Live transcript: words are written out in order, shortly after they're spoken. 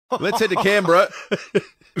Let's head to Canberra.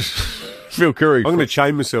 Phil Curry. I'm going to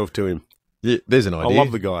chain myself to him. Yeah, there's an idea. I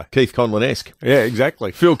love the guy. Keith Conlon-esque. Yeah,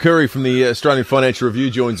 exactly. Phil Curry from the Australian Financial Review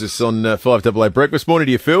joins us on 5AA Breakfast. Morning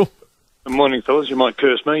to you, Phil. Good morning, fellas. You might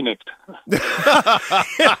curse me next.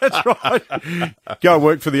 Yeah, that's right. Go and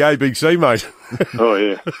work for the ABC, mate. Oh,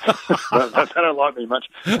 yeah. They don't like me much.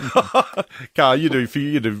 Carl, you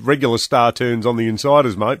do regular star turns on the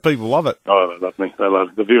Insiders, mate. People love it. Oh, they love me. They love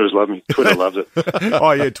it. The viewers love me. Twitter loves it.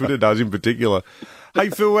 Oh, yeah, Twitter does in particular.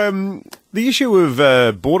 Hey, Phil, the issue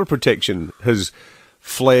of border protection has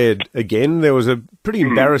flared again. There was a pretty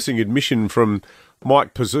embarrassing admission from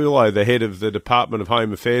Mike Pizzullo, the head of the Department of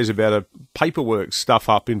Home Affairs, about a paperwork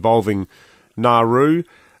stuff-up involving Nauru.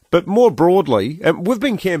 But more broadly, we've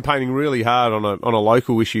been campaigning really hard on a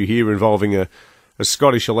local issue here involving a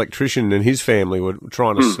Scottish electrician and his family were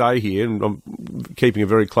trying to stay here, and I'm keeping a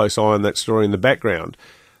very close eye on that story in the background.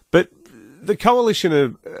 But the coalition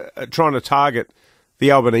are trying to target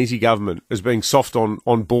the Albanese government as being soft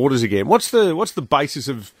on borders again. What's the basis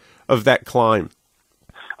of that claim?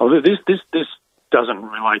 Oh, this doesn't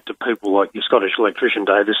relate to people like your Scottish electrician,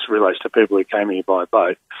 Dave. This relates to people who came here by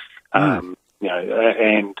boat. And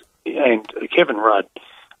Kevin Rudd,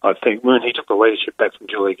 I think, when he took the leadership back from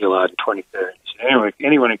Julia Gillard in 2013, he said,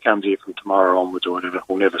 anyone who comes here from tomorrow onwards or whatever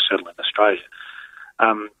will never settle in Australia.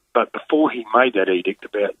 But before he made that edict,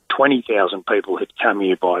 about 20,000 people had come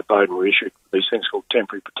here by boat and were issued these things called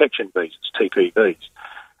temporary protection visas, TPVs.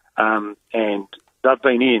 And they've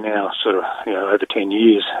been here now sort of, over 10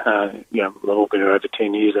 years. They've all been here over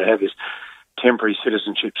 10 years. They have this temporary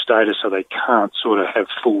citizenship status, so they can't sort of have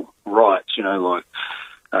full rights, like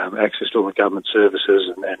access to all the government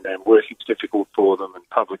services and working's difficult for them and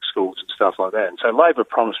public schools and stuff like that. And so Labor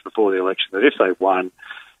promised before the election that if they won,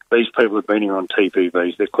 these people have been here on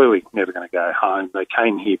TPVs. They're clearly never going to go home. They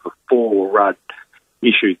came here before Rudd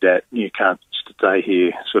issued that you can't stay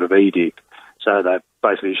here sort of edict. So they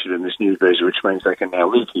basically issued them this new visa, which means they can now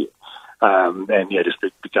live here. Just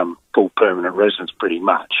become full permanent residents pretty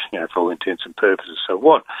much, for all intents and purposes. So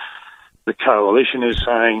what the coalition is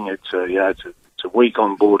saying, it's a weak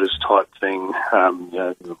on borders type thing.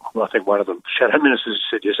 I think one of the shadow ministers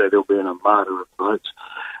said yesterday there'll be an armada of votes.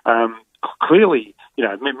 Clearly,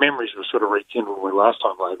 memories were sort of rekindled when last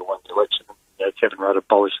time Labor won the election. Kevin Rudd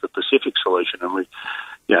abolished the Pacific solution, and we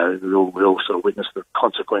all sort of witnessed the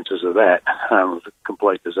consequences of that. It was a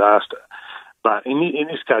complete disaster. But in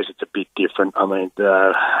this case, it's a bit different. I mean,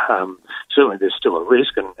 certainly there's still a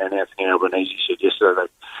risk, and Anthony Albanese said yesterday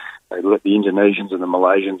they let the Indonesians and the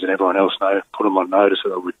Malaysians and everyone else know, put them on notice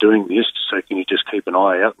that they were doing this, so can you just keep an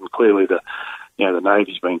eye out? And clearly the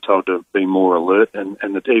Navy's being told to be more alert, and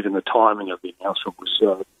even the timing of the announcement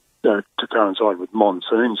was to coincide with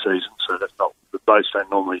monsoon season, so that's not, the boats don't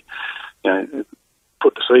normally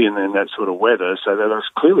put to sea in that sort of weather, so they was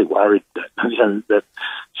clearly worried that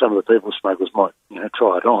some of the people smugglers might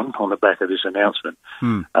try it on the back of this announcement.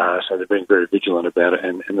 So they're being very vigilant about it,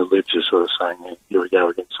 and the Libs are sort of saying, here we go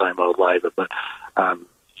again, same old Labor. But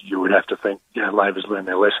you would have to think Labor's learned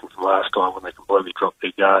their lesson from last time when they completely dropped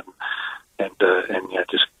their guard and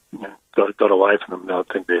just got away from them. I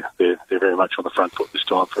think they're very much on the front foot this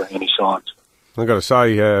time for any signs. I've got to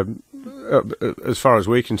say, as far as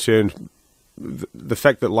we're concerned, the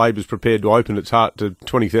fact that Labor's prepared to open its heart to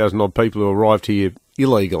 20,000 odd people who arrived here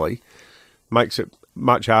illegally makes it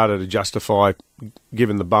much harder to justify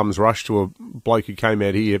giving the bums rush to a bloke who came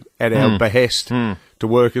out here at our behest to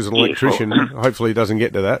work as an electrician. Hopefully it doesn't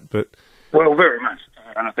get to that. Well, very much.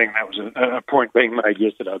 And I think that was a point being made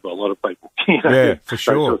yesterday by a lot of people. Yeah, for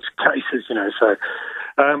sure. Those sorts of cases, so...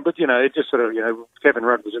 but, it just sort of, Kevin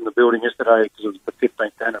Rudd was in the building yesterday because it was the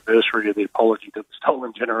 15th anniversary of the apology to the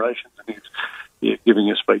stolen generations, and he was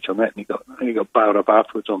giving a speech on that, and he got bailed up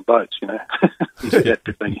afterwards on boats, He said that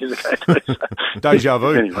 15 years ago. Deja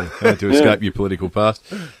vu. Anyway. To escape your political past.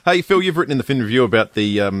 Hey, Phil, you've written in the Fin Review about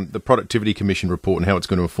the Productivity Commission report and how it's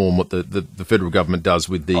going to inform what the federal government does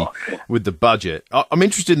with the budget. I'm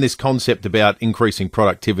interested in this concept about increasing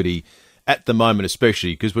productivity at the moment,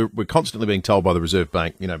 especially because we're constantly being told by the Reserve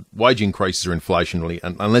Bank, wage increases are inflationary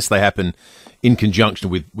unless they happen in conjunction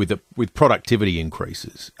with productivity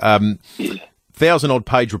increases. 1,000-odd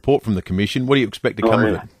page report from the Commission. What do you expect to come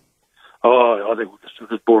of it? Oh, I think we'll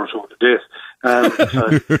just bore us all to death.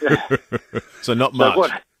 So not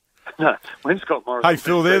much. No, when Scott Morrison... Hey,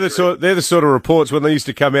 Phil, they're the sort of reports when they used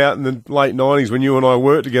to come out in the late 90s when you and I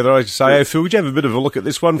worked together. I used to say, hey, Phil, would you have a bit of a look at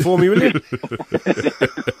this one for me, will you?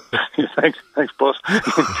 Thanks, boss.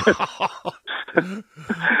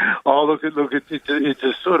 Oh, look, it's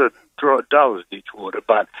a sort of dull as ditch water,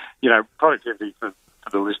 but, productivity for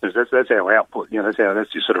the listeners, that's our output. That's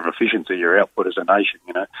your sort of efficiency, your output as a nation.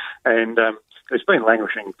 And it's been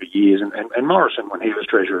languishing for years. And Morrison, when he was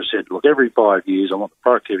Treasurer, said, look, every 5 years I want the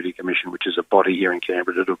Productivity Commission, which is a body here in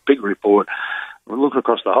Canberra, to do a big report. We'll look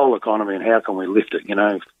across the whole economy and how can we lift it.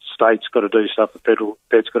 States got to do stuff, the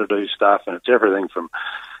Fed's got to do stuff, and it's everything from,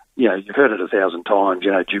 you've heard it 1,000 times,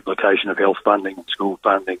 duplication of health funding and school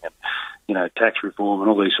funding and, tax reform and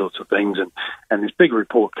all these sorts of things. And this big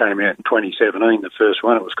report came out in 2017, the first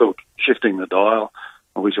one. It was called Shifting the Dial.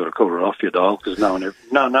 Well, we sort of called it Off Your Dial because no one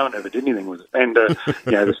ever did anything with it. And,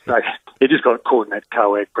 the state, it just got caught in that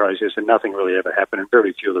COAG process and nothing really ever happened, and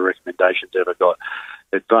very few of the recommendations ever got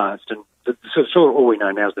advanced. And so all we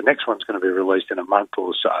know now is the next one's going to be released in a month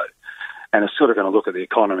or so. And it's sort of going to look at the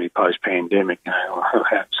economy post-pandemic,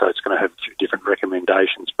 so it's going to have a few different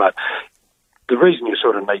recommendations. But the reason you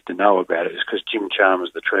sort of need to know about it is because Jim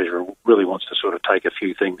Chalmers, the Treasurer, really wants to sort of take a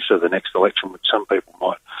few things to the next election, which some people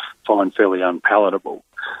might find fairly unpalatable.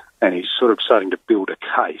 And he's sort of starting to build a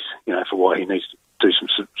case, for why he needs to do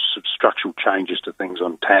some structural changes to things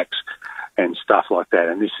on tax and stuff like that.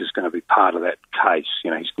 And this is going to be part of that case.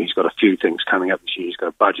 He's got a few things coming up this year. He's got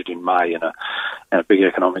a budget in May and a big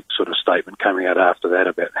economic sort of statement coming out after that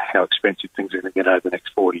about how expensive things are going to get over the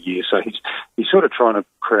next 40 years. So he's sort of trying to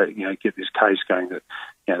create, get this case going that,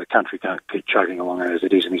 the country can't keep chugging along as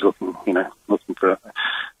it is. And he's looking for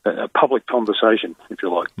a public conversation, if you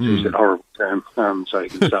like, to use that horrible term, so he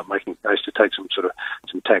can start making a case to take some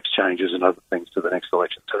tax changes and other things to the next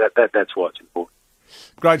election. So that's why it's important.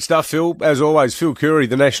 Great stuff, Phil. As always, Phil Curry,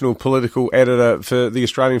 the National Political Editor for the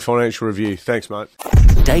Australian Financial Review. Thanks, mate.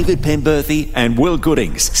 David Penberthy and Will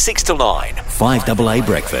Goodings, 6 to 9, 5AA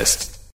Breakfast.